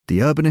The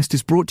Urbanist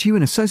is brought to you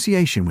in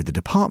association with the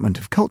Department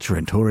of Culture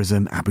and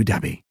Tourism, Abu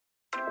Dhabi.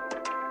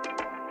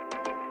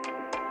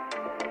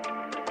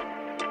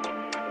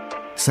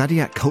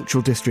 Saadiyat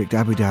Cultural District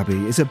Abu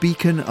Dhabi is a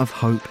beacon of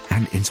hope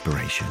and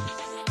inspiration.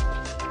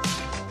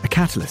 A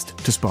catalyst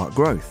to spark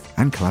growth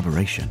and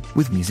collaboration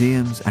with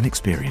museums and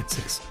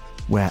experiences,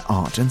 where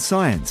art and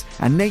science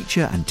and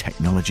nature and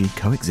technology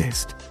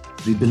coexist.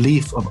 The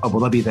belief of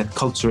Abu Dhabi that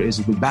culture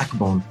is the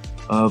backbone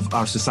of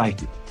our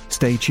society.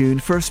 Stay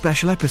tuned for a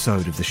special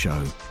episode of the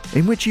show,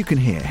 in which you can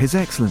hear His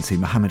Excellency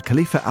Mohammed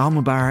Khalifa Al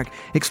Mubarak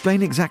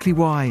explain exactly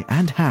why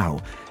and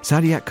how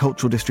Saadiyat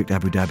Cultural District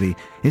Abu Dhabi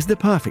is the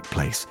perfect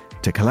place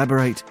to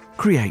collaborate,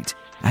 create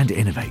and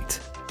innovate.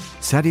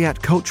 Saadiyat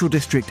Cultural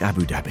District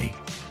Abu Dhabi,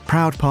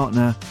 proud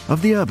partner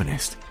of The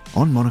Urbanist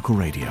on Monocle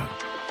Radio.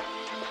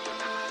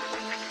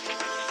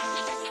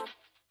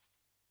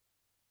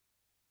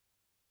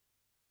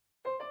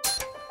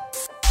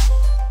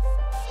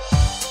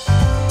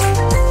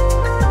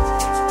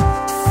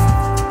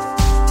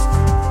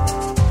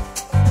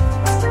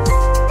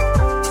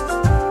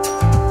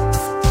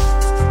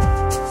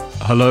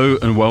 Hello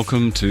and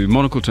welcome to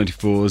Monocle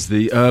 24's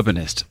The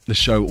Urbanist, the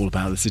show all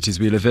about the cities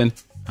we live in.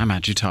 I'm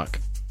Andrew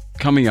Tuck.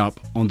 Coming up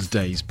on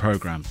today's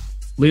programme.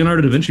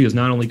 Leonardo da Vinci is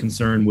not only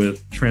concerned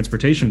with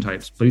transportation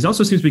types, but he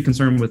also seems to be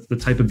concerned with the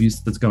type of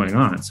use that's going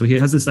on. So he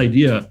has this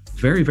idea,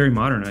 very, very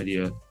modern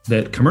idea,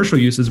 that commercial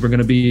uses were going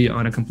to be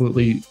on a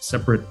completely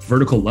separate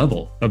vertical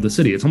level of the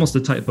city. It's almost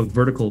a type of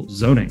vertical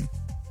zoning.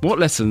 What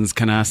lessons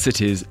can our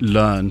cities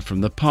learn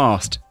from the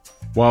past?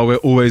 While we're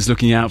always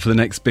looking out for the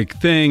next big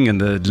thing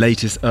and the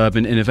latest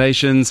urban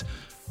innovations,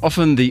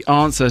 often the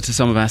answer to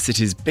some of our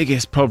city's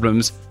biggest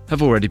problems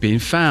have already been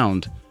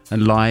found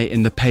and lie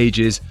in the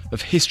pages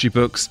of history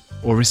books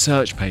or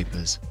research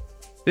papers.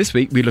 This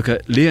week we look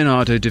at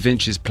Leonardo da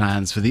Vinci's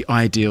plans for the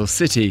ideal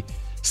city,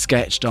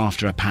 sketched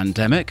after a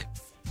pandemic,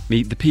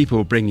 meet the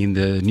people bringing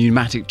the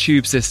pneumatic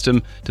tube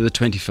system to the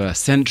 21st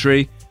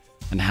century,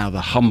 and how the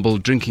humble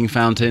drinking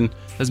fountain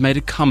has made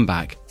a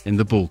comeback in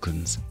the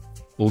Balkans.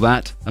 All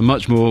that and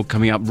much more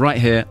coming up right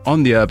here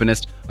on The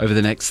Urbanist over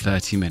the next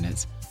 30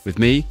 minutes. With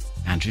me,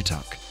 Andrew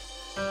Tuck.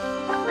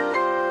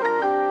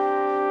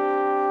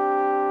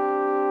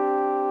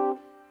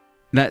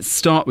 Let's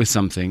start with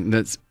something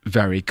that's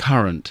very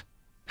current.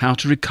 How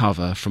to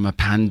recover from a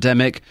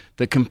pandemic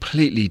that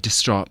completely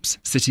disrupts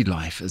city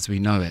life as we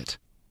know it.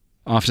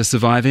 After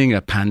surviving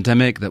a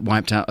pandemic that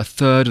wiped out a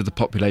third of the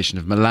population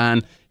of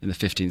Milan in the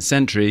 15th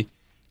century,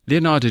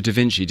 Leonardo da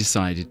Vinci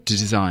decided to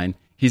design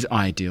his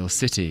ideal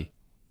city.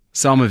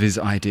 Some of his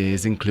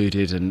ideas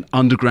included an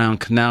underground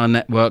canal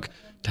network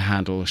to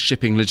handle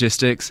shipping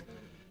logistics,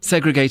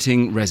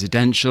 segregating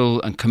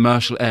residential and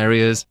commercial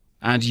areas,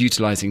 and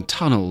utilising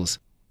tunnels.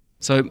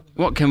 So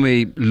what can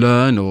we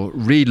learn or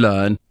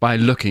relearn by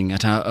looking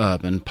at our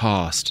urban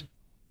past?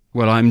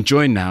 Well, I'm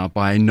joined now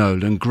by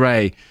Nolan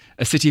Gray,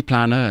 a city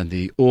planner and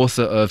the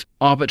author of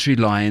Arbitrary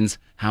Lines,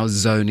 How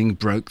Zoning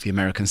Broke the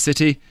American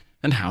City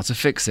and How to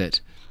Fix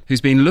It, who's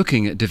been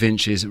looking at Da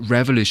Vinci's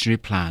revolutionary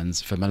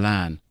plans for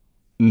Milan.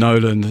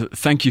 Nolan,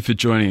 thank you for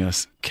joining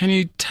us. Can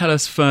you tell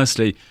us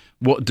firstly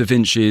what Da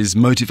Vinci's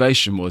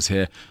motivation was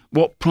here?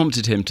 What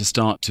prompted him to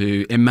start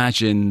to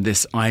imagine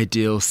this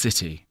ideal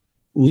city?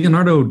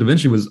 Leonardo da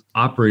Vinci was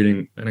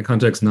operating in a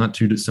context not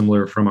too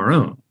dissimilar from our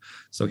own.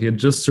 So he had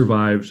just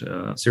survived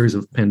a series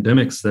of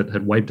pandemics that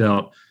had wiped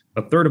out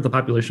a third of the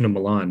population of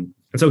Milan.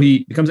 And so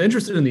he becomes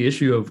interested in the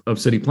issue of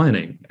city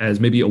planning as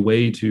maybe a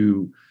way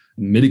to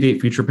mitigate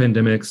future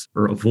pandemics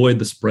or avoid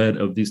the spread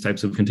of these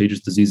types of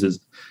contagious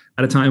diseases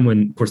at a time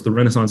when, of course, the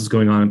Renaissance is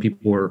going on and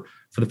people were,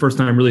 for the first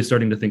time, really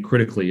starting to think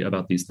critically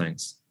about these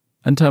things.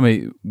 And tell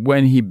me,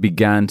 when he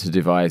began to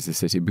devise the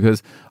city,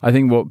 because I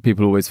think what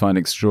people always find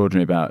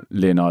extraordinary about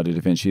Leonardo da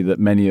Vinci, that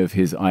many of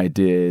his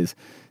ideas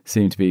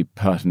seem to be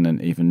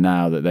pertinent even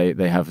now, that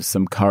they have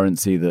some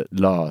currency that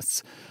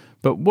lasts.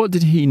 But what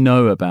did he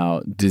know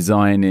about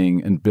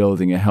designing and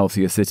building a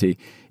healthier city?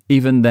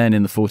 Even then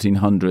in the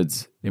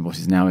 1400s, in what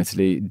is now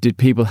Italy, did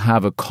people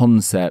have a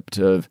concept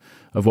of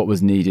what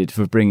was needed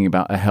for bringing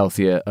about a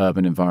healthier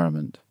urban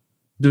environment?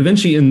 Da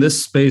Vinci in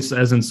this space,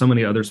 as in so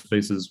many other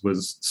spaces,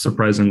 was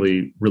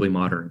surprisingly really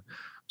modern.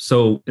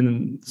 So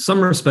in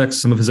some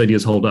respects, some of his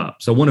ideas hold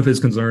up. So one of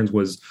his concerns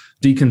was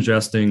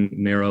decongesting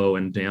narrow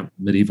and damp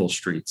medieval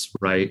streets,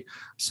 right?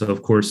 So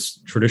of course,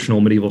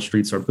 traditional medieval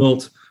streets are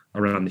built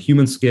around the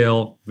human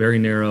scale, very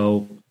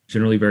narrow,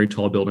 generally very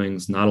tall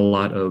buildings, not a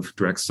lot of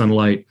direct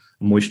sunlight,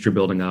 moisture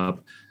building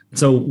up.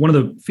 So one of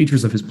the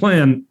features of his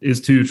plan is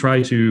to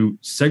try to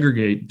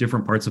segregate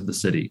different parts of the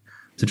city,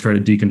 to try to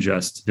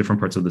decongest different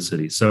parts of the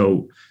city.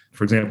 So,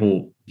 for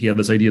example, he had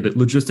this idea that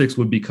logistics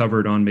would be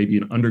covered on maybe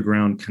an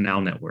underground canal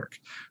network,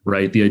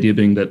 right? The idea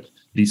being that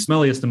the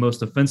smelliest and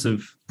most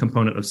offensive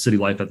component of city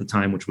life at the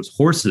time, which was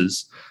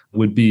horses,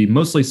 would be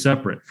mostly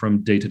separate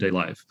from day-to-day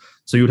life.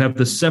 So you would have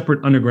this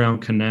separate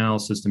underground canal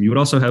system. You would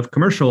also have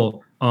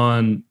commercial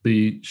on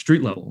the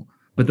street level,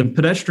 but the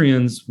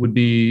pedestrians would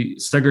be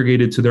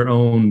segregated to their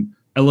own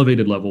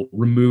elevated level,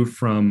 removed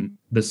from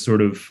this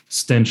sort of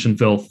stench and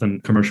filth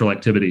and commercial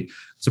activity.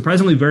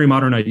 Surprisingly, very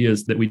modern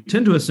ideas that we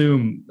tend to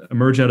assume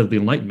emerge out of the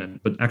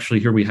Enlightenment, but actually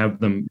here we have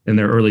them in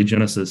their early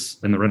genesis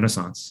in the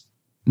Renaissance.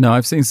 Now,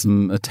 I've seen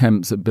some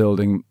attempts at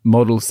building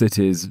model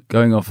cities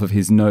going off of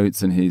his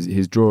notes and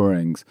his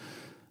drawings.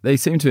 They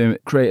seem to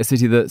create a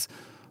city that's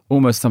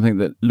almost something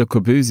that Le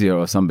Corbusier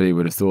or somebody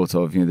would have thought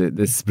of,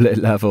 this split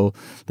level.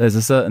 There's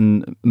a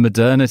certain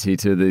modernity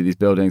to these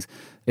buildings,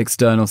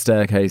 external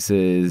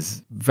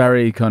staircases,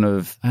 very kind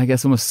of, I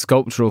guess, almost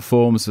sculptural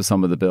forms for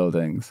some of the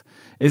buildings.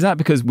 Is that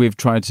because we've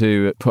tried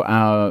to put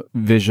our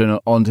vision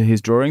onto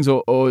his drawings,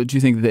 or do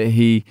you think that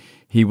he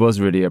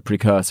was really a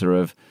precursor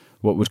of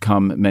what would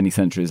come many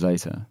centuries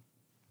later?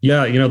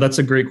 Yeah, that's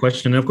a great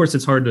question. And of course,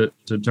 it's hard to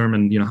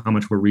determine, how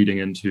much we're reading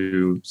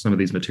into some of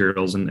these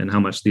materials and how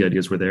much the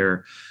ideas were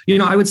there.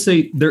 I would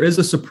say there is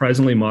a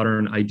surprisingly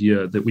modern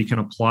idea that we can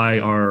apply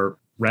our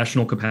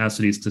rational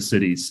capacities to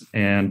cities.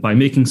 And by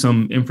making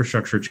some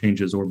infrastructure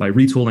changes or by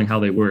retooling how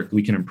they work,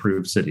 we can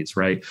improve cities,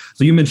 right?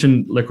 So you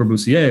mentioned Le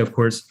Corbusier, of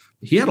course.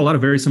 He had a lot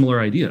of very similar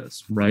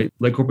ideas, right?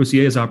 Le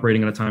Corbusier is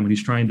operating at a time when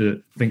he's trying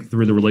to think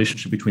through the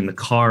relationship between the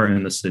car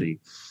and the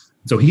city.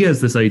 So he has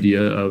this idea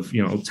of,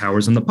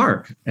 towers in the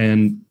park,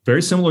 and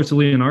very similar to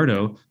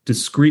Leonardo,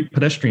 discrete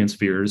pedestrian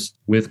spheres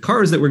with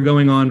cars that were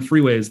going on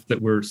freeways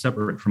that were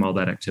separate from all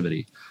that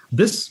activity.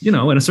 This, in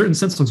a certain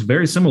sense, looks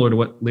very similar to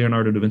what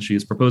Leonardo da Vinci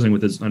is proposing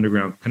with his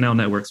underground canal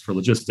networks for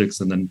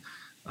logistics and then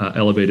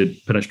elevated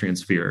pedestrian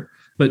sphere.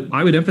 But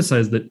I would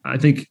emphasize that I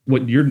think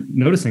what you're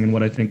noticing and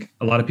what I think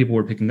a lot of people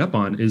were picking up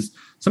on is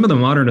some of the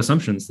modern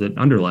assumptions that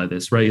underlie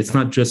this, right? It's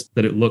not just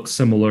that it looks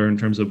similar in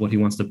terms of what he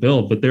wants to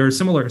build, but there are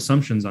similar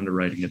assumptions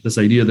underwriting it. This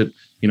idea that,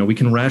 we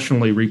can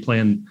rationally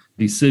replan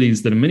these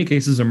cities that in many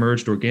cases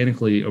emerged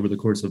organically over the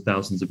course of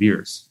thousands of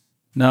years.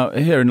 Now,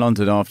 here in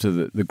London, after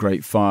the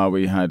Great Fire,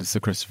 we had Sir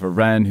Christopher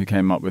Wren, who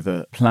came up with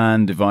a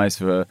plan devised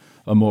for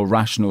a more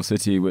rational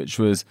city, which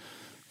was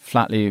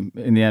flatly,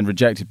 in the end,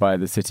 rejected by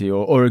the city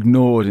or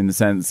ignored, in the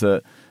sense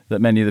that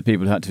many of the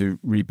people who had to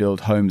rebuild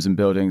homes and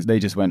buildings, they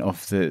just went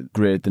off the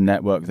grid, the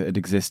network that had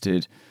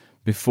existed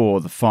before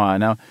the fire.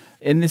 Now,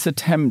 in this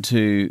attempt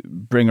to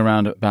bring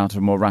around about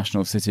a more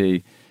rational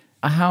city,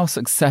 how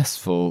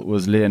successful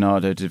was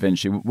Leonardo da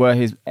Vinci?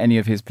 Were any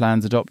of his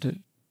plans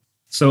adopted?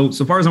 So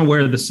far as I'm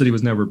aware, the city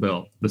was never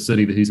built, the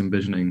city that he's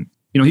envisioning.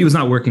 He was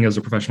not working as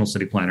a professional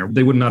city planner.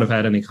 They would not have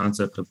had any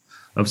concept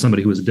of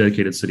somebody who was a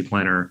dedicated city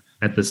planner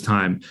at this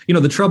time.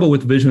 The trouble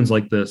with visions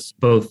like this,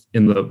 both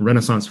in the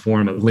Renaissance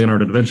form of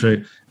Leonardo da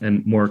Vinci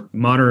and more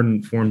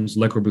modern forms,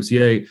 Le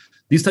Corbusier,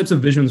 these types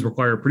of visions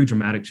require pretty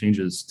dramatic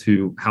changes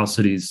to how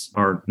cities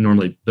are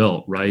normally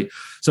built, right?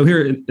 So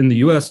here in the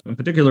US in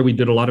particular, we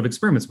did a lot of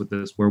experiments with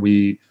this where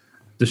we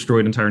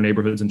destroyed entire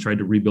neighborhoods and tried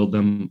to rebuild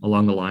them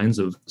along the lines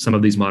of some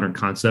of these modern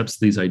concepts,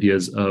 these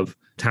ideas of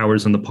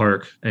towers in the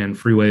park and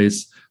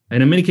freeways.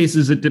 And in many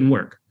cases, it didn't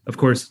work. Of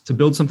course, to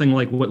build something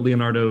like what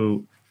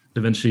Leonardo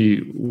da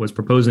Vinci was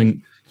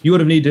proposing, you would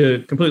have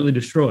needed to completely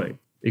destroy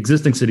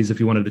existing cities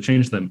if you wanted to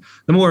change them.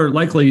 The more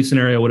likely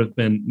scenario would have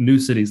been new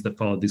cities that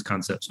followed these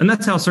concepts. And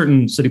that's how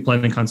certain city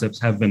planning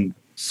concepts have been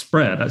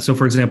spread. So,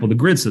 for example, the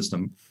grid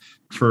system.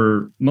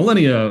 For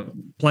millennia,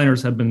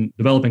 planners have been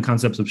developing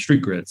concepts of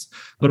street grids.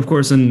 But of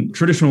course, in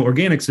traditional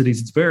organic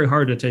cities, it's very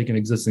hard to take an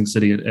existing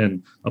city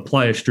and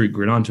apply a street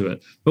grid onto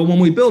it. But when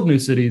we build new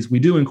cities, we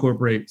do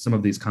incorporate some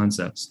of these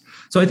concepts.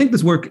 So I think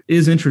this work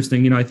is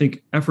interesting. I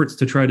think efforts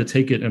to try to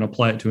take it and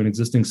apply it to an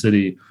existing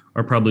city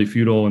are probably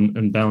futile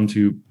and bound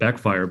to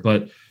backfire.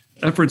 But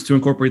efforts to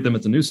incorporate them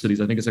into new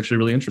cities, I think is actually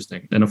really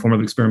interesting and a form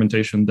of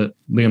experimentation that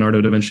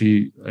Leonardo da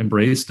Vinci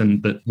embraced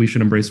and that we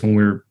should embrace when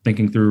we're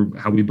thinking through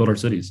how we build our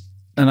cities.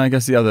 And I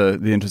guess the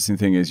interesting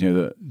thing is,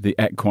 the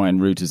equine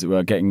route, as it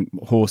were, getting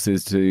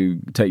horses to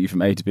take you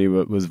from A to B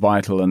was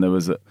vital, and there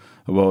was a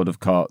world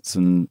of carts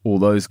and all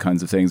those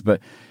kinds of things.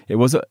 But it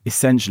was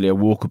essentially a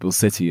walkable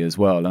city as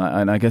well.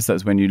 And I guess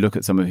that's when you look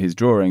at some of his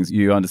drawings,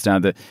 you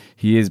understand that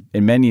he is,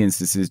 in many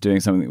instances, doing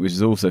something which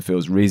also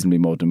feels reasonably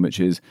modern, which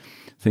is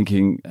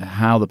thinking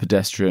how the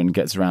pedestrian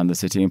gets around the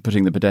city and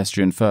putting the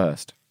pedestrian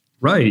first.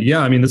 Right. Yeah.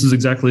 I mean, this is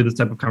exactly the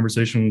type of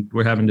conversation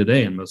we're having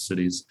today in most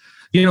cities.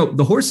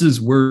 The horses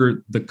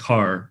were the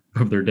car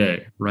of their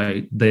day,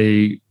 right?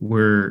 They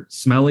were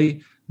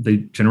smelly. They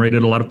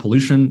generated a lot of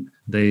pollution.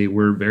 They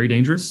were very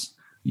dangerous.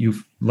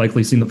 You've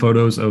likely seen the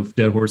photos of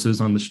dead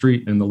horses on the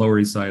street in the Lower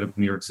East Side of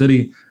New York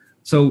City.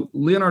 So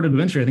Leonardo da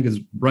Vinci, I think,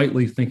 is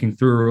rightly thinking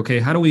through, okay,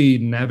 how do we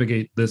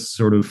navigate this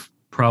sort of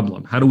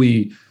problem? How do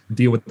we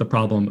deal with the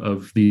problem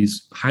of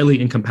these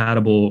highly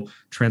incompatible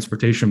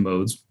transportation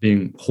modes,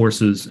 being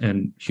horses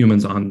and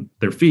humans on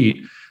their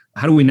feet?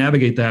 How do we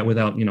navigate that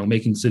without,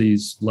 making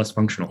cities less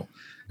functional?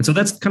 And so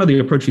that's kind of the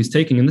approach he's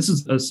taking. And this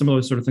is a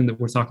similar sort of thing that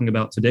we're talking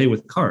about today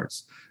with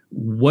cars.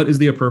 What is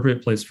the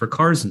appropriate place for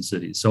cars in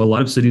cities? So a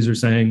lot of cities are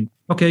saying,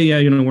 okay, yeah,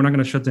 we're not going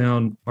to shut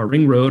down our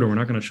ring road or we're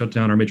not going to shut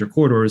down our major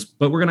corridors,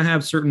 but we're going to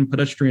have certain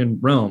pedestrian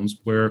realms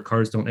where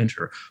cars don't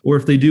enter. Or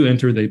if they do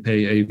enter, they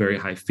pay a very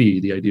high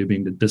fee, the idea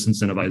being to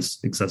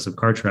disincentivize excessive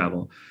car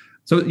travel.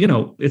 So,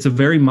 it's a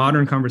very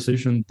modern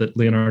conversation that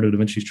Leonardo da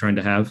Vinci is trying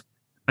to have.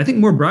 I think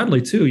more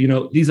broadly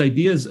too, these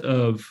ideas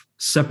of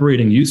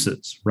separating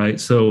uses, right?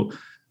 So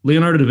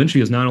Leonardo da Vinci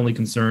is not only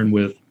concerned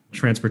with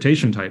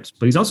transportation types,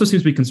 but he also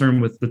seems to be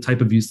concerned with the type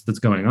of use that's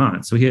going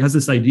on. So he has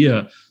this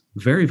idea,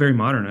 very, very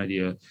modern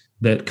idea,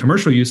 that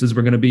commercial uses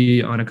were going to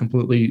be on a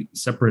completely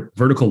separate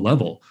vertical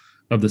level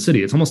of the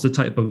city. It's almost a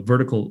type of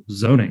vertical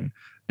zoning,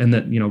 and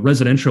that,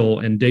 residential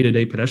and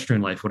day-to-day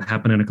pedestrian life would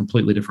happen in a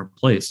completely different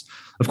place.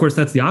 Of course,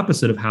 that's the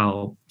opposite of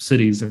how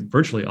cities in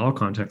virtually all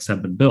contexts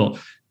have been built.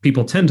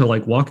 People tend to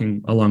like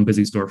walking along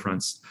busy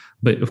storefronts.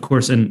 But of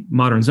course, in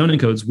modern zoning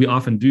codes, we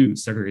often do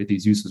segregate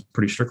these uses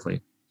pretty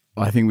strictly.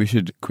 I think we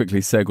should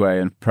quickly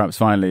segue and perhaps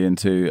finally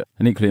into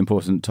an equally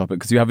important topic,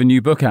 because you have a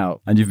new book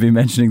out and you've been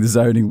mentioning the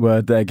zoning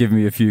word there, giving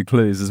me a few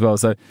clues as well.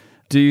 So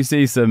do you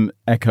see some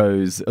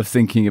echoes of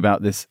thinking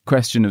about this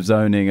question of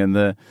zoning and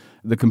the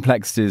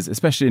complexities,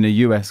 especially in a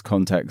US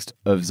context,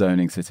 of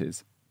zoning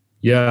cities?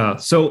 Yeah.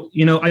 So,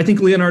 I think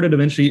Leonardo da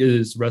Vinci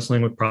is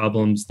wrestling with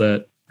problems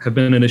that have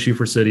been an issue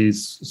for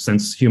cities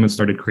since humans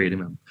started creating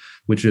them,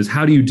 which is,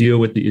 how do you deal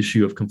with the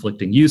issue of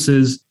conflicting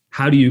uses?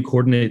 How do you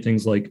coordinate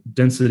things like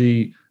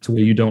density to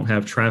where you don't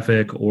have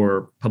traffic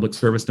or public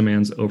service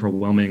demands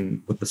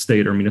overwhelming what the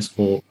state or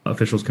municipal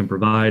officials can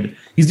provide?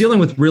 He's dealing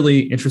with really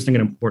interesting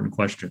and important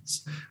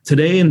questions.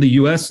 Today in the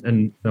US,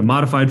 in a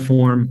modified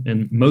form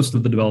in most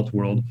of the developed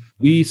world,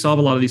 we solve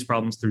a lot of these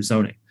problems through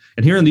zoning.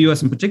 And here in the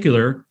US in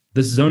particular,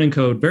 this zoning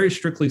code very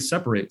strictly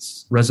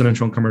separates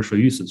residential and commercial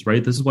uses,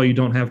 right? This is why you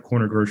don't have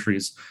corner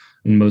groceries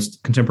in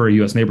most contemporary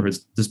US neighborhoods,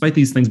 despite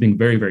these things being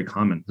very, very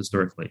common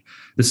historically.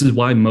 This is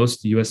why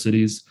most US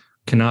cities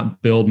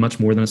cannot build much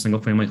more than a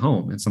single family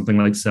home in something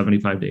like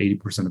 75 to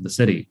 80% of the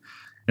city.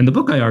 And the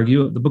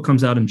book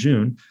comes out in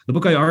June. The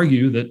book, I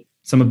argue that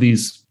some of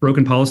these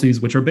broken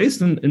policies, which are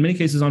based in many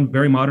cases on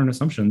very modern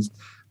assumptions,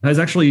 has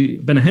actually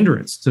been a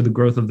hindrance to the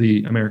growth of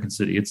the American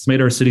city. It's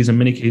made our cities in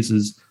many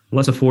cases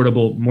less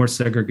affordable, more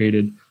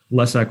segregated,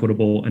 less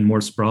equitable, and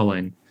more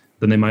sprawling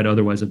than they might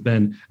otherwise have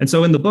been. And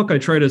so in the book, I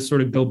try to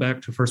sort of go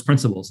back to first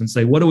principles and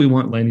say, what do we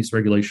want land use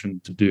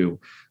regulation to do?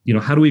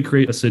 How do we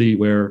create a city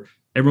where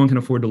everyone can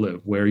afford to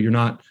live, where you're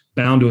not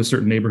bound to a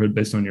certain neighborhood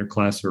based on your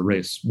class or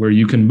race, where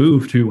you can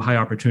move to high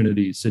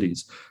opportunity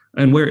cities,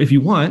 and where if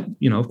you want,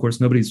 of course,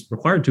 nobody's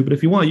required to, but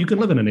if you want, you can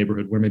live in a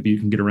neighborhood where maybe you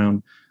can get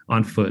around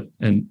on foot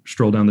and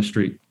stroll down the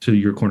street to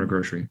your corner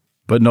grocery.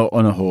 But not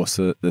on a horse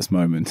at this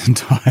moment in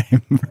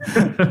time.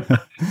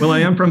 Well, I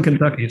am from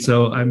Kentucky,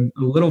 so I'm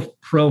a little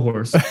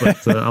pro-horse,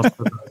 but I'll step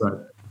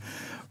aside.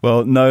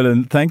 Well,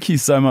 Nolan, thank you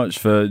so much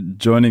for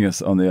joining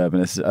us on The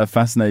Urbanist. A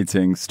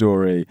fascinating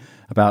story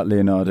about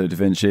Leonardo da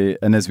Vinci.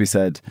 And as we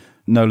said,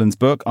 Nolan's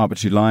book,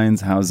 Arbitrary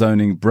Lines, How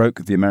Zoning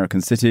Broke the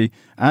American City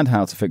and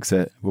How to Fix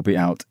It, will be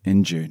out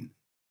in June.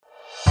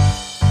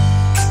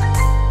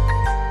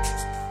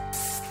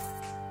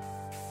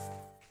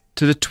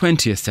 To the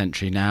 20th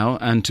century now,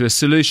 and to a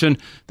solution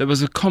that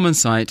was a common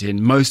sight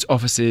in most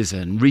offices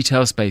and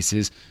retail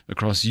spaces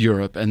across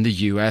Europe and the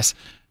US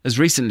as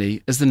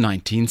recently as the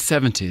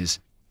 1970s.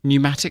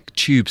 Pneumatic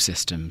tube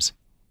systems.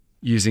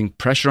 Using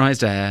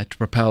pressurised air to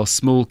propel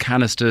small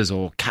canisters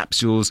or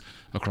capsules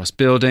across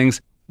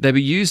buildings, they were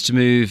used to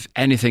move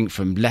anything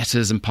from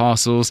letters and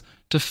parcels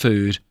to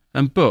food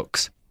and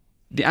books.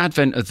 The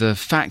advent of the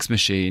fax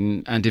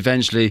machine and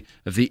eventually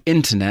of the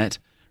internet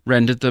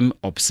rendered them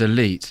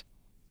obsolete.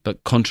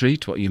 But contrary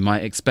to what you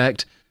might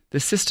expect, the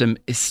system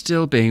is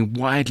still being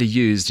widely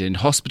used in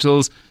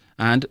hospitals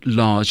and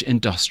large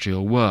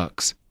industrial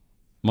works.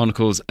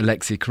 Monocle's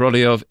Alexei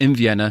Korolyov in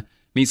Vienna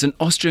meets an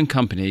Austrian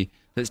company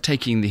that's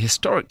taking the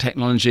historic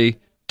technology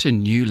to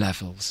new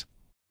levels.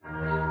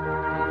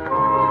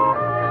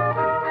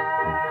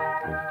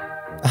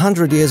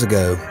 100 years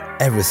ago,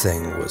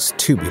 everything was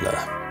tubular.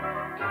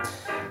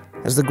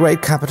 As the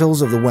great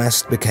capitals of the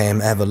West became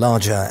ever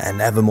larger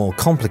and ever more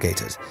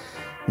complicated,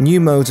 new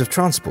modes of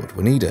transport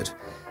were needed,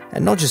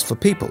 and not just for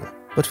people,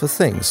 but for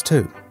things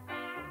too.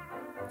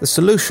 The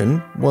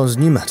solution was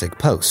pneumatic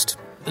post.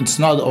 It's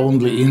not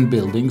only in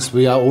buildings,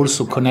 we are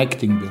also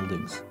connecting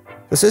buildings.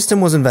 The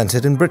system was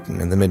invented in Britain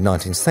in the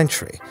mid-19th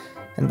century,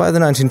 and by the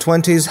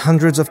 1920s,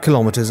 hundreds of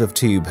kilometers of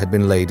tube had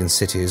been laid in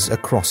cities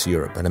across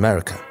Europe and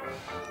America.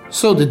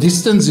 So the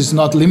distance is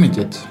not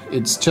limited.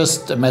 It's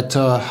just a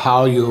matter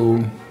how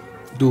you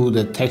do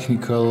the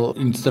technical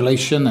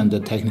installation and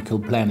the technical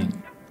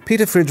planning.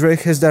 Peter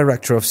Friedrich is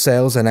director of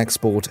sales and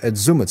export at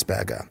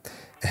Zumetzberger,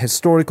 a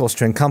historic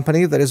Austrian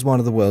company that is one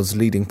of the world's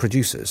leading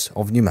producers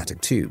of pneumatic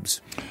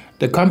tubes.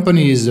 The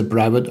company is a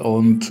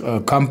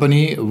private-owned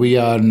company. We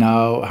are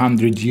now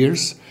 100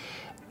 years.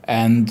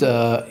 And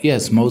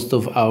yes, most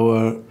of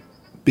our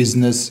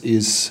business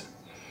is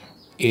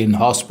in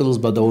hospitals,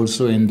 but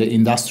also in the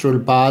industrial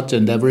part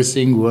and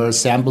everything where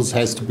samples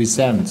has to be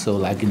sent. So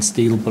like in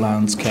steel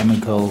plants,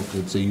 chemical,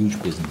 it's a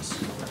huge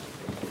business.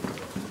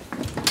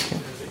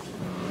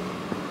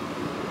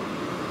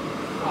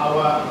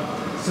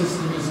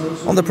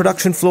 On the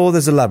production floor,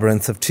 there's a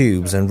labyrinth of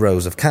tubes and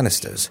rows of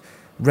canisters,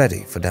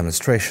 ready for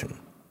demonstration.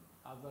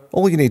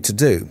 All you need to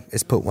do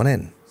is put one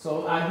in.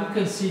 So you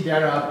can see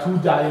there are two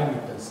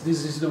diameters.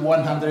 This is the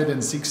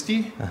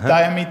 160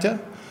 diameter.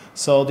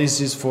 So this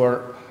is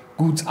for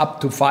goods up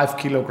to 5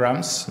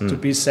 kilograms to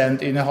be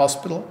sent in a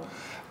hospital.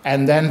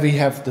 And then we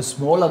have the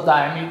smaller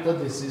diameter.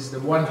 This is the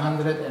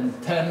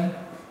 110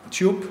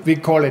 tube. We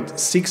call it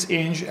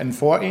 6-inch and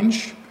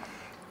 4-inch.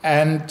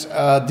 And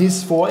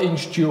this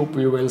 4-inch tube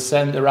we will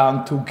send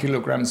around 2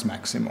 kilograms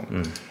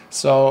maximum.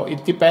 So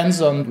it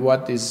depends on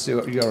what is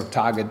your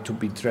target to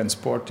be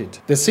transported.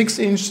 The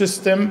 6-inch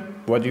system,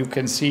 what you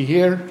can see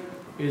here,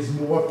 is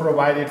more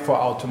provided for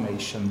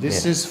automation.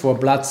 This is for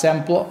blood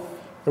sample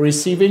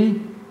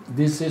receiving.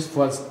 This is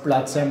for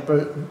blood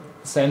sample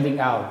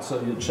sending out.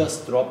 So you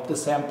just drop the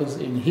samples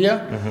in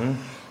here,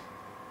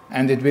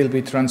 and it will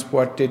be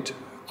transported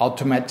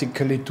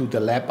automatically to the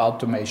lab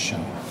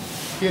automation.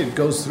 Here it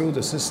goes through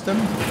the system.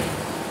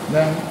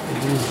 Then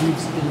it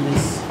receives in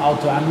this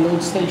auto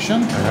unload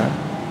station.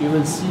 You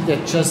will see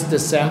that just the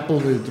sample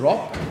will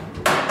drop,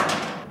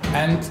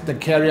 and the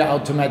carrier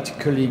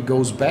automatically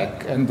goes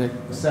back, and the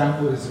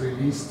sample is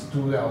released to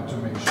the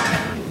automation.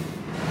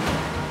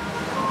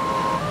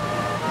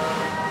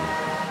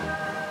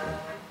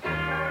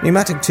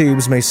 Pneumatic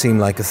tubes may seem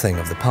like a thing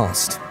of the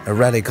past, a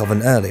relic of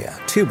an earlier,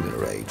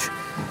 tubular age.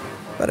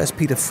 But as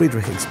Peter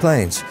Friedrich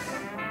explains,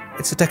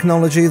 it's a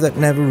technology that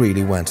never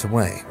really went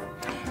away.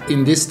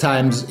 In these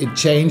times, it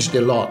changed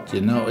a lot,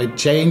 It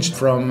changed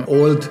from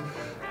old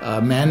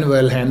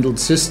manual handled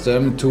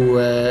system to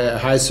a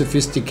high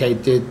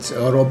sophisticated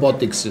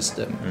robotic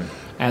system.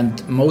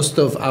 And most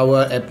of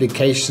our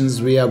applications,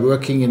 we are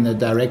working in a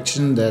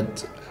direction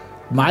that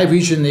my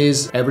vision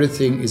is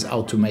everything is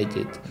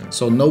automated.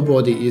 So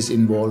nobody is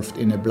involved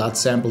in a blood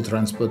sample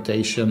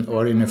transportation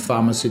or in a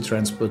pharmacy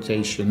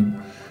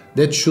transportation.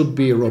 That should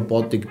be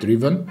robotic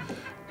driven.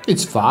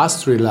 It's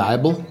fast,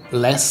 reliable,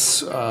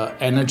 less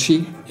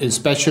energy,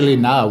 especially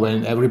now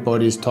when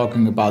everybody is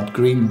talking about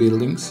green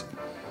buildings.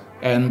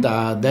 And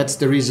that's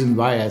the reason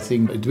why I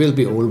think it will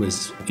be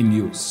always in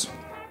use.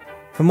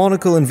 For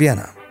Monocle in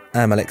Vienna,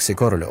 I'm Alexei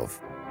Korolov.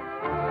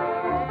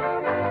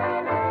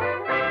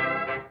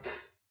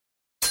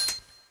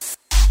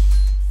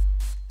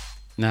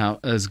 Now,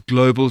 as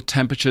global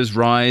temperatures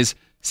rise,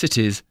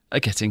 cities are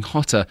getting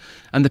hotter,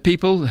 and the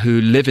people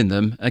who live in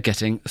them are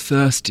getting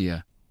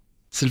thirstier.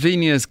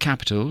 Slovenia's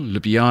capital,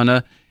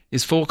 Ljubljana,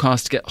 is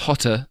forecast to get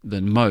hotter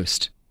than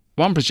most.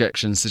 One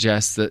projection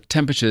suggests that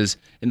temperatures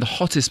in the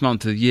hottest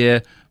month of the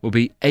year will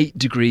be 8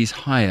 degrees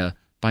higher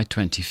by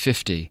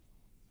 2050.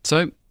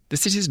 So, the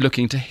city is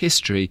looking to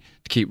history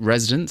to keep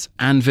residents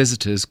and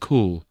visitors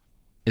cool.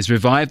 It's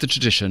revived the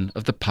tradition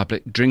of the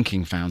public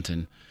drinking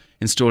fountain,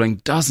 installing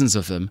dozens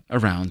of them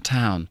around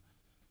town.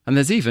 And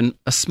there's even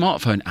a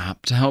smartphone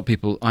app to help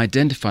people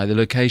identify the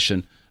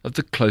location of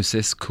the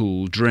closest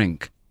cool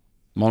drink.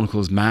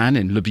 Monocle's man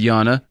in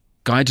Ljubljana,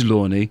 Guy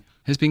Delaunay,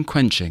 has been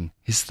quenching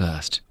his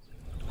thirst.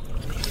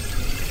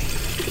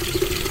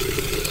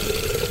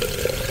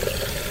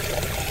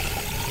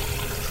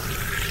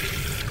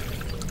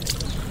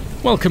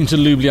 Welcome to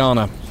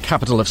Ljubljana,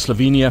 capital of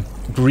Slovenia,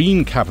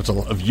 green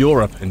capital of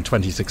Europe in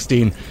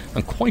 2016,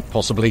 and quite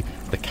possibly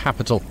the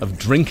capital of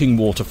drinking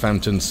water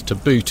fountains to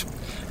boot.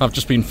 I've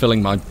just been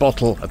filling my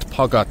bottle at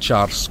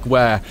Pogačar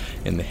Square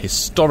in the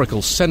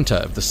historical centre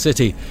of the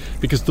city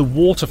because the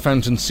water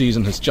fountain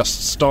season has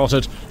just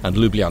started and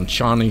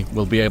Ljubljančani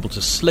will be able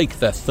to slake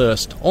their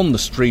thirst on the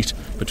street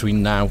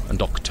between now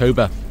and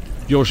October.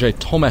 Jože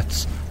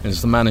Tomec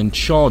is the man in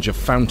charge of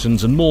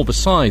fountains and more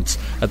besides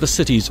at the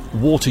city's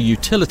water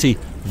utility,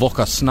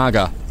 Voka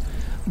Snaga.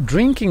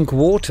 Drinking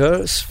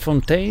water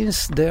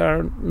fountains, there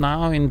are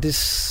now in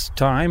this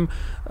time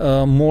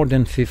more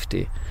than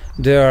 50.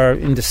 They are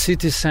in the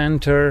city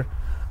center.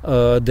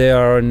 They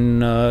are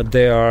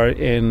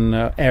in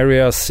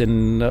areas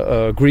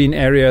in green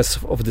areas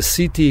of the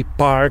city,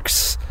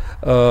 parks,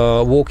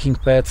 walking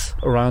paths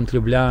around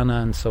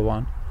Ljubljana, and so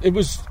on. It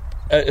was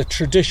a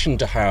tradition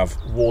to have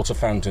water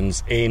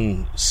fountains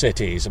in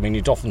cities. I mean,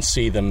 you'd often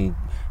see them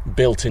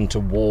built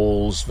into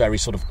walls, very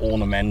sort of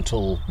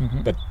ornamental,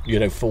 but,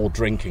 for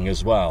drinking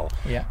as well.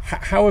 Yeah.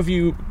 How have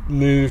you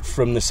moved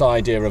from this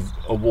idea of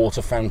a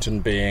water fountain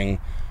being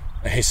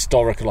a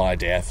historical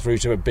idea through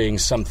to it being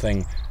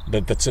something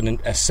that's an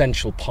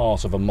essential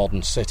part of a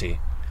modern city?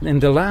 In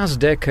the last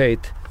decade,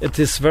 it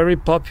is very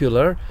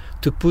popular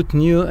to put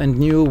new and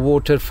new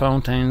water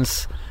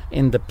fountains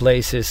in the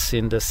places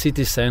in the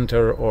city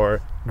center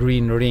or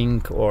green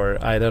ring or,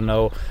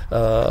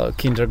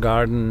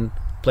 kindergarten,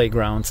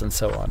 playgrounds and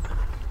so on.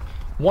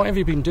 Why have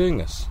you been doing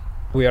this?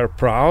 We are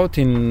proud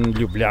in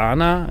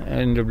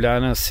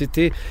Ljubljana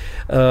city,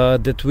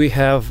 that we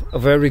have a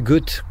very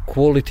good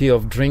quality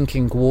of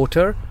drinking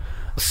water,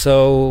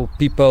 so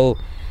people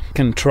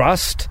can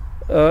trust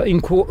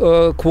in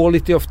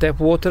quality of tap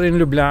water in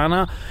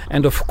Ljubljana,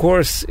 and of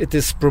course it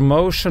is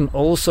promotion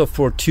also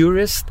for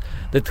tourists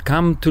that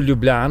come to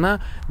Ljubljana.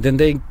 Then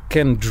they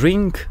can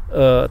drink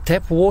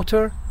tap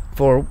water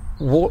for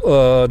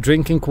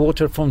drinking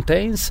water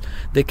fountains.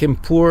 They can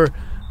pour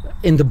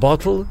in the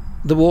bottle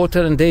the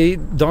water, and they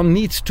don't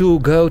need to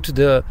go to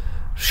the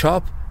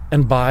shop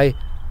and buy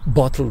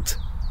bottled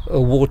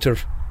water.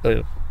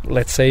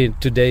 Let's say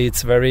today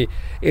it's very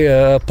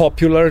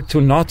popular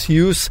to not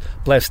use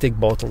plastic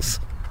bottles.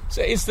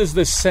 So is there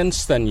this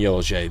sense then,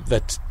 Jorge,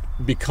 that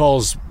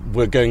because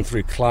we're going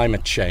through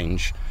climate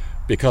change,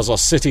 because our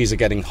cities are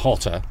getting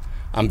hotter,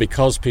 and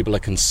because people are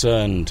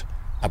concerned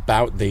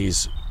about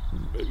these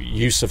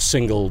use of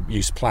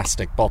single-use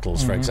plastic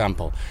bottles, for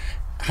example,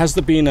 has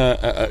there been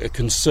a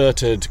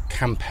concerted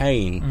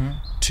campaign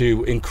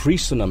to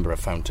increase the number of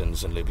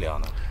fountains in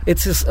Ljubljana?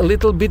 It's a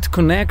little bit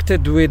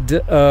connected with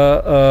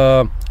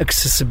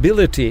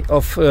accessibility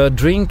of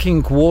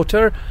drinking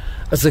water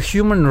as a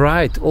human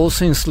right.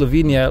 Also in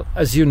Slovenia,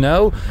 as you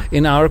know,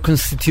 in our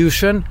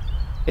constitution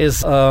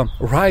is a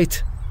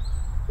right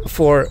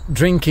for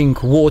drinking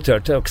water,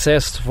 to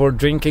access for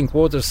drinking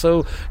water.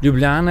 So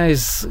Ljubljana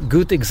is a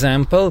good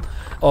example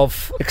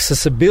of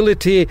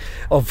accessibility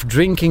of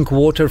drinking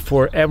water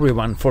for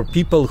everyone, for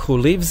people who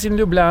lives in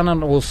Ljubljana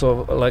and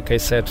also, like I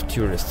said,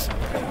 tourists.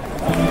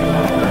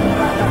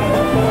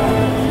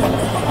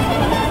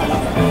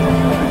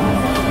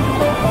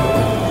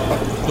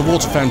 The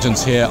water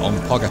fountains here on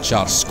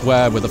Pogačar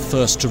Square were the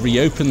first to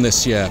reopen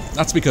this year.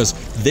 That's because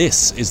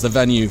this is the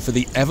venue for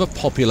the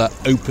ever-popular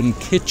Open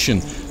Kitchen,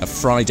 a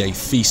Friday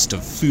feast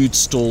of food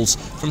stalls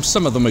from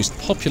some of the most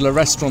popular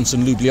restaurants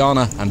in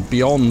Ljubljana and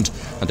beyond.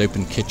 And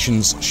Open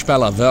Kitchen's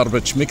Špela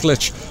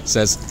Verbič-Miklič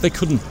says they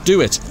couldn't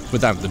do it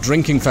without the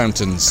drinking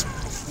fountains.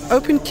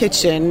 Open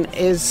Kitchen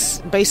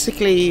is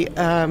basically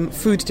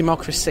food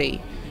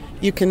democracy.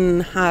 You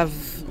can have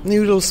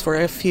noodles for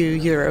a few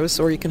euros,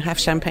 or you can have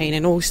champagne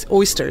and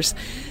oysters.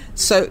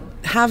 So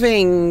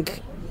having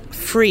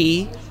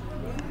free,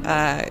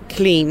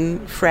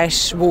 clean,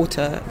 fresh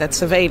water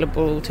that's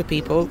available to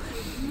people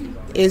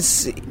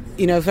is,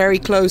 very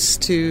close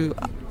to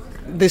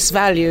this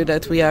value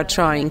that we are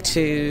trying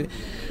to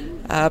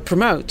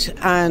promote.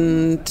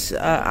 And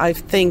I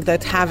think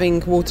that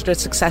having water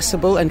that's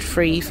accessible and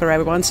free for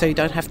everyone, so you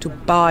don't have to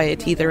buy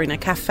it either in a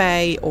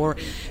cafe or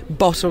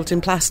bottled in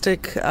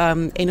plastic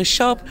in a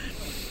shop,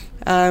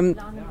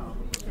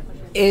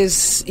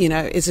 is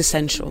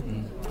essential.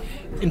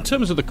 In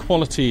terms of the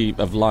quality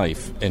of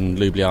life in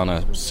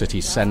Ljubljana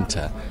city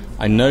centre,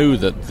 I know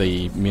that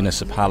the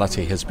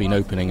municipality has been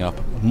opening up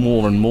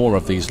more and more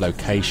of these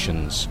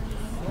locations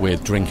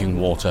with drinking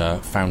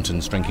water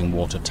fountains, drinking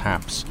water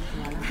taps.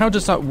 How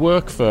does that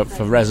work for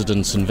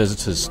residents and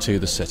visitors to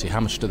the city? How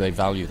much do they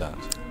value that?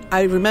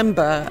 I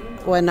remember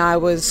when I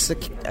was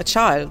a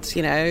child,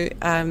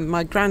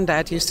 my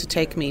granddad used to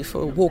take me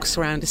for walks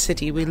around the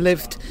city. We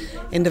lived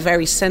in the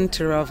very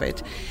centre of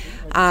it.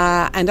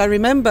 And I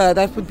remember,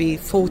 that would be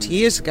 40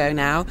 years ago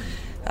now,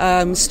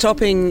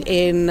 stopping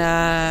in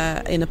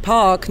a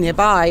park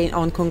nearby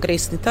on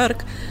Kongresni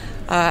Trg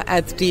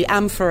at the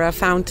Amphora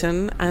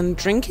fountain and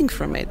drinking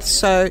from it.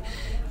 So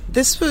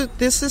this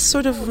is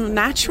sort of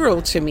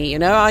natural to me,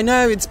 I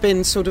know it's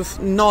been sort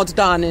of not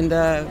done in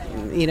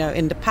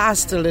the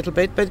past a little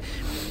bit, but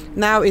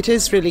now it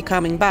is really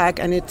coming back,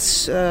 and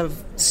it's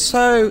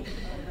so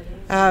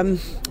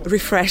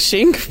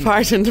refreshing,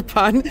 pardon the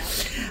pun,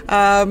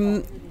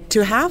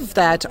 to have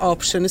that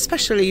option,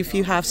 especially if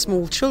you have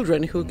small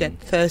children who get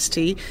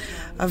thirsty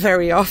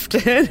very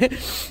often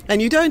and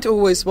you don't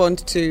always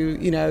want to,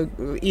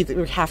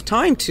 either have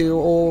time to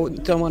or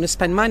don't want to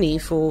spend money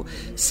for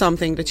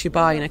something that you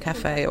buy in a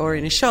cafe or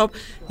in a shop.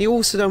 You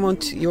also don't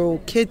want your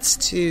kids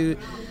to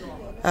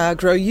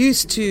grow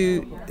used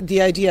to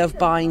the idea of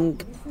buying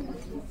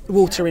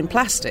water in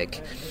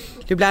plastic.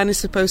 Ljubljana is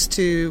supposed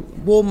to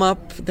warm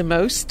up the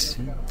most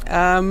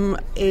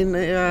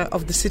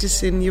of the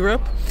cities in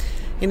Europe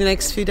in the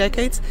next few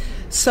decades.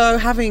 So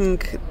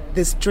having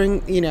this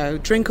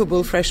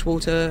drinkable fresh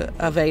water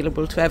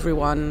available to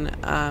everyone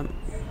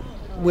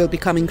will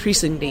become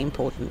increasingly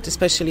important,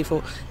 especially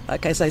for,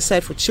 like as I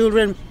said, for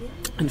children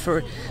and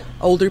for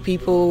older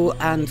people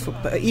and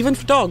even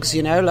for dogs.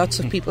 Lots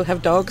of people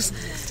have dogs.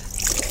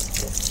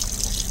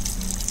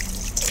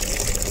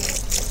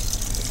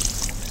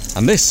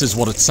 And this is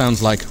what it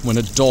sounds like when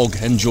a dog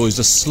enjoys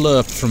a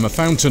slurp from a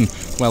fountain,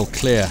 well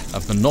clear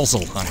of the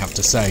nozzle, I have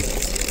to say.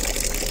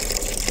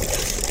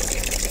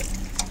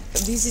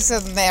 This is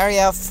an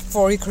area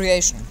for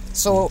recreation.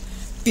 So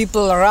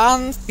people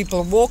run,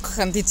 people walk,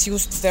 and it's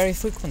used very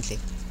frequently.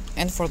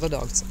 And for the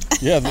dogs.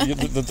 Yeah,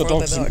 the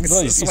dogs.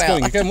 He's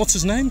going again. What's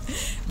his name?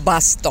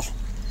 Basto.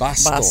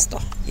 Basto.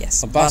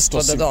 Yes.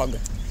 Basto the dog.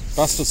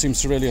 Basto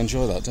seems to really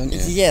enjoy that, don't you?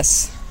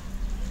 Yes.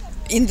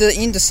 In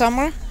the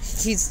summer,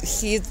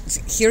 he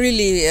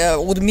really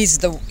would miss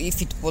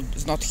if it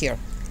was not here.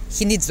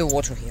 He needs the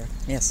water here.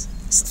 Yes.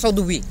 So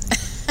do we.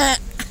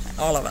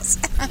 All of us.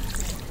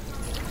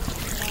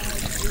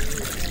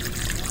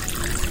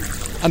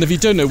 And if you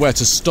don't know where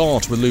to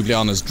start with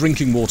Ljubljana's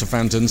drinking water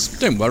fountains,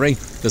 don't worry,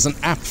 there's an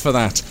app for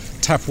that.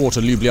 Tap Water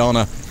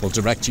Ljubljana will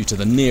direct you to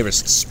the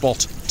nearest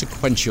spot to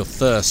quench your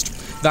thirst.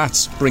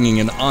 That's bringing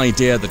an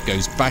idea that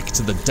goes back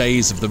to the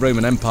days of the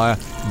Roman Empire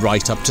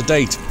right up to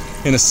date.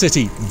 In a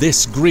city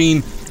this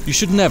green, you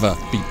should never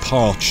be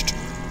parched.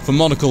 For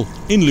Monocle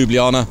in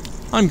Ljubljana,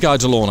 I'm Guy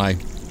Delaunay.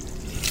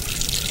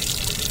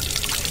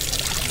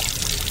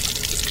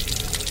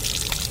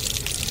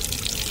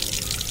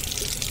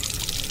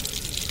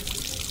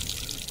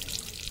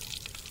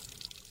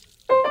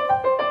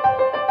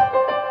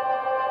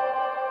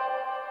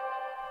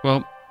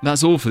 Well,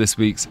 that's all for this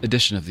week's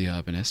edition of The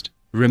Urbanist.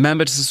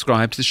 Remember to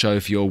subscribe to the show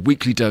for your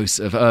weekly dose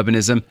of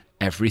urbanism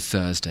every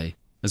Thursday,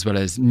 as well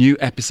as new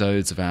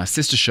episodes of our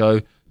sister show,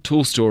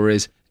 Tall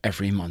Stories,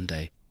 every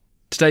Monday.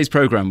 Today's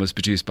programme was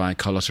produced by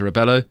Carlotta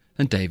Rebello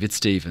and David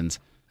Stevens,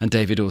 and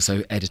David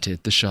also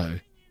edited the show.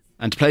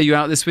 And to play you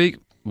out this week,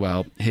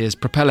 well, here's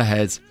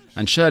Propellerheads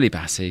and Shirley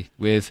Bassey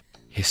with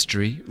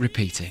History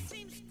Repeating.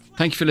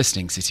 Thank you for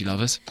listening, City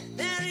Lovers.